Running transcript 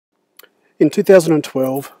In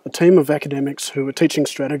 2012, a team of academics who were teaching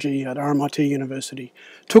strategy at RMIT University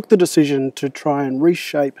took the decision to try and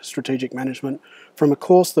reshape strategic management from a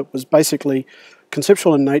course that was basically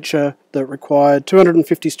conceptual in nature, that required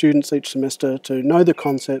 250 students each semester to know the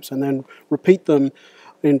concepts and then repeat them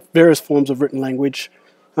in various forms of written language,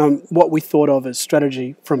 what we thought of as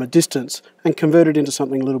strategy from a distance, and convert it into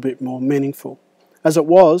something a little bit more meaningful. As it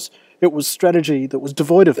was strategy that was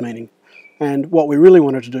devoid of meaning. And what we really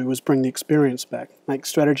wanted to do was bring the experience back, make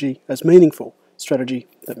strategy as meaningful, strategy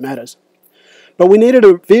that matters. But we needed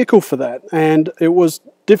a vehicle for that, and it was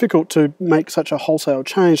difficult to make such a wholesale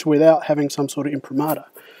change without having some sort of imprimatur.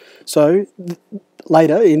 So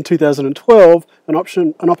later, in 2012, an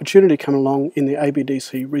opportunity came along in the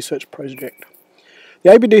ABDC research project. The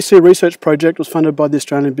ABDC research project was funded by the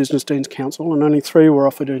Australian Business Deans Council, and only 3 were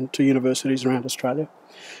offered to universities around Australia.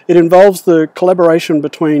 It involves the collaboration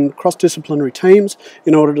between cross-disciplinary teams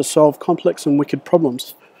in order to solve complex and wicked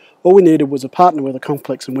problems. All we needed was a partner with a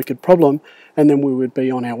complex and wicked problem, and then we would be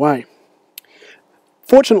on our way.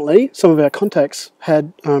 Fortunately, some of our contacts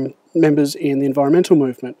had members in the environmental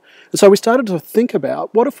movement, and so we started to think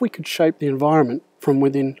about what if we could shape the environment from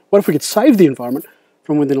within, what if we could save the environment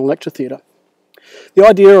from within a lecture theatre. The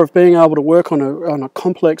idea of being able to work on a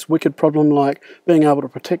complex, wicked problem like being able to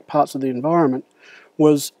protect parts of the environment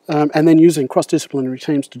was, and then using cross-disciplinary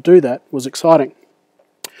teams to do that, was exciting.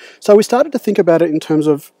 So we started to think about it in terms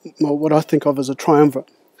of what I think of as a triumvirate.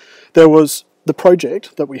 There was the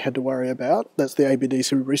project that we had to worry about, that's the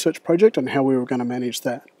ABDC research project, and how we were going to manage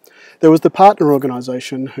that. There was the partner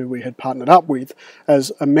organisation who we had partnered up with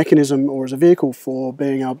as a mechanism or as a vehicle for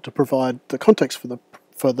being able to provide the context for the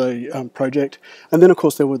project, and then of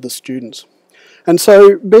course there were the students. And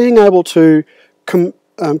so being able to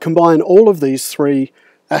combine all of these 3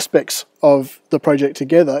 aspects of the project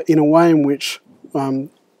together in a way in which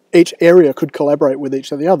each area could collaborate with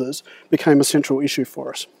each of the others became a central issue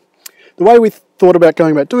for us. The way we thought about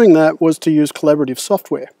going about doing that was to use collaborative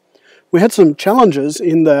software. We had some challenges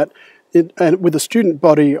in that with a student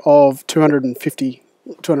body of 250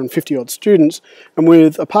 odd students, and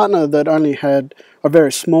with a partner that only had a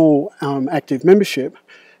very small active membership,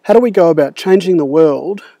 how do we go about changing the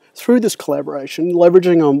world through this collaboration,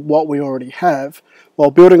 leveraging on what we already have,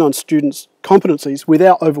 while building on students' competencies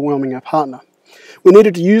without overwhelming our partner? We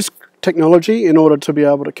needed to use technology in order to be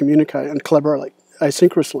able to communicate and collaborate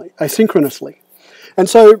asynchronously. And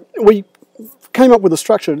so we came up with a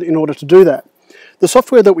structure in order to do that. The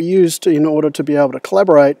software that we used in order to be able to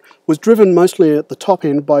collaborate was driven mostly at the top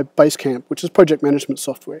end by Basecamp, which is project management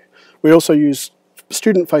software. We also used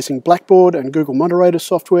student-facing Blackboard and Google Moderator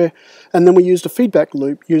software, and then we used a feedback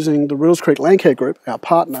loop using the Riddles Creek Landcare Group, our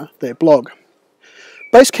partner, their blog.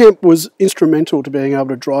 Basecamp was instrumental to being able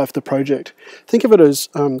to drive the project. Think of it as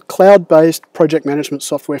cloud-based project management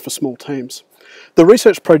software for small teams. The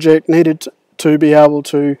research project needed to be able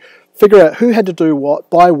to figure out who had to do what,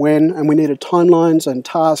 by when, and we needed timelines and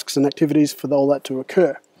tasks and activities for all that to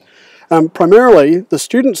occur. Primarily, the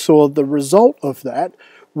students saw the result of that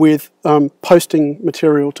with posting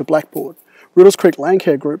material to Blackboard. Riddles Creek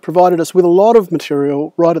Landcare Group provided us with a lot of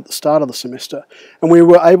material right at the start of the semester, and we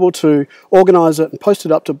were able to organise it and post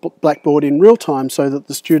it up to Blackboard in real time so that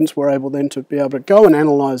the students were able then to be able to go and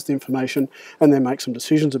analyse the information and then make some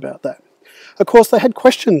decisions about that. Of course, they had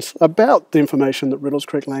questions about the information that Riddles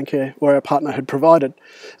Creek Landcare, or our partner, had provided.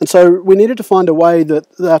 And so we needed to find a way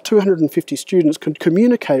that our 250 students could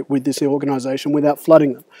communicate with this organisation without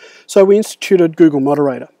flooding them. So we instituted Google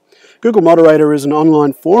Moderator. Google Moderator is an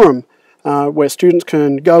online forum where students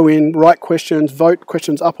can go in, write questions, vote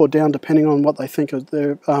questions up or down depending on what they think of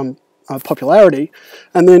their popularity,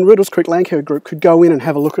 and then Riddles Creek Landcare Group could go in and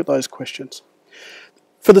have a look at those questions.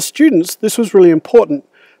 For the students, this was really important.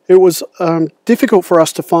 It was difficult for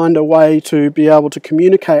us to find a way to be able to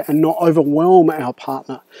communicate and not overwhelm our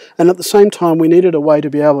partner. And at the same time, we needed a way to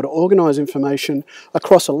be able to organise information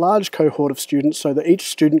across a large cohort of students so that each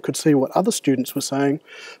student could see what other students were saying,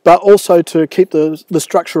 but also to keep the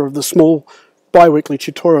structure of the small bi-weekly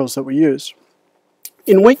tutorials that we used.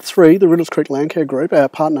 In week 3, the Riddles Creek Landcare Group, our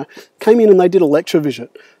partner, came in and they did a lecture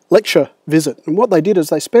visit. And what they did is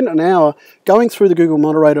they spent an hour going through the Google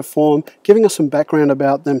Moderator form, giving us some background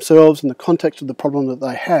about themselves and the context of the problem that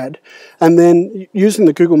they had, and then using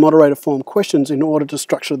the Google Moderator form questions in order to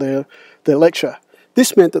structure their lecture.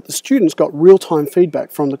 This meant that the students got real-time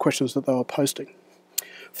feedback from the questions that they were posting.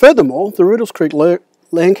 Furthermore, the Riddles Creek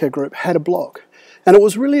Landcare Group had a blog. And it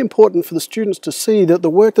was really important for the students to see that the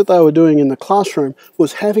work that they were doing in the classroom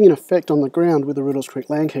was having an effect on the ground with the Riddles Creek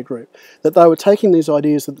Landcare group. That they were taking these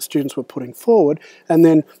ideas that the students were putting forward and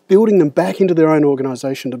then building them back into their own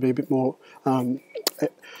organisation to be a bit more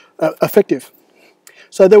effective.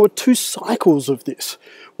 So there were 2 cycles of this.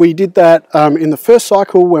 We did that in the first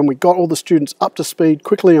cycle when we got all the students up to speed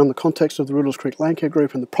quickly on the context of the Riddles Creek Landcare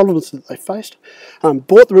group and the problems that they faced.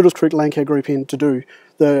 Brought the Riddles Creek Landcare group in to do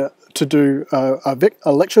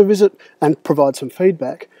a lecture visit and provide some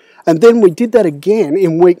feedback. And then we did that again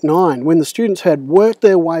in week 9 when the students had worked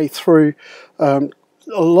their way through a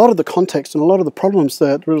lot of the context and a lot of the problems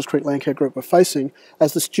that the Riddles Creek Landcare group were facing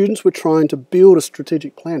as the students were trying to build a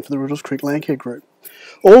strategic plan for the Riddles Creek Landcare group.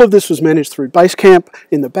 All of this was managed through Basecamp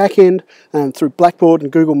in the back end, and through Blackboard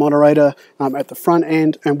and Google Moderator at the front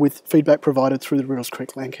end, and with feedback provided through the Riddles Creek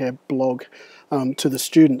Landcare blog to the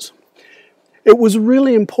students. It was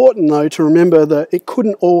really important, though, to remember that it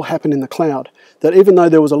couldn't all happen in the cloud, that even though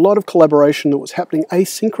there was a lot of collaboration that was happening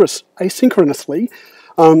asynchronously,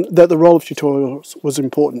 that the role of tutorials was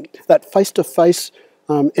important. That face-to-face,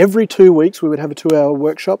 every 2 weeks we would have a 2-hour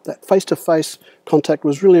workshop. That face-to-face contact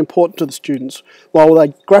was really important to the students while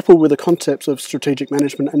they grappled with the concepts of strategic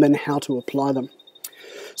management and then how to apply them.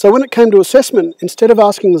 So when it came to assessment, instead of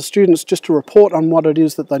asking the students just to report on what it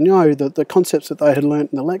is that they know, the concepts that they had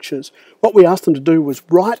learnt in the lectures, what we asked them to do was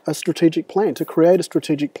write a strategic plan, to create a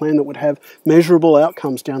strategic plan that would have measurable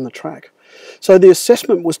outcomes down the track. So the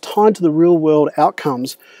assessment was tied to the real-world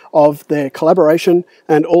outcomes of their collaboration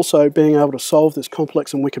and also being able to solve this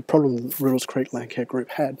complex and wicked problem that the Riddles Creek Landcare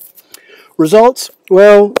group had. Results,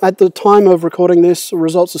 well, at the time of recording this,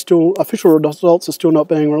 official results are still not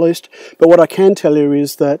being released, but what I can tell you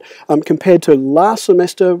is that compared to last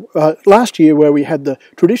year where we had the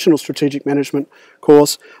traditional strategic management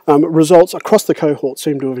course, results across the cohort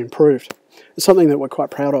seem to have improved. It's something that we're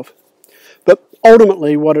quite proud of. But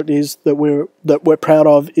ultimately what it is that we're proud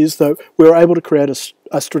of is that we were able to create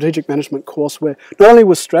a strategic management course where not only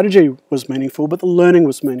was strategy was meaningful, but the learning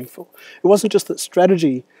was meaningful. It wasn't just that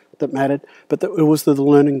strategy that mattered, but that it was the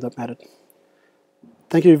learning that mattered.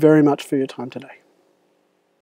 Thank you very much for your time today.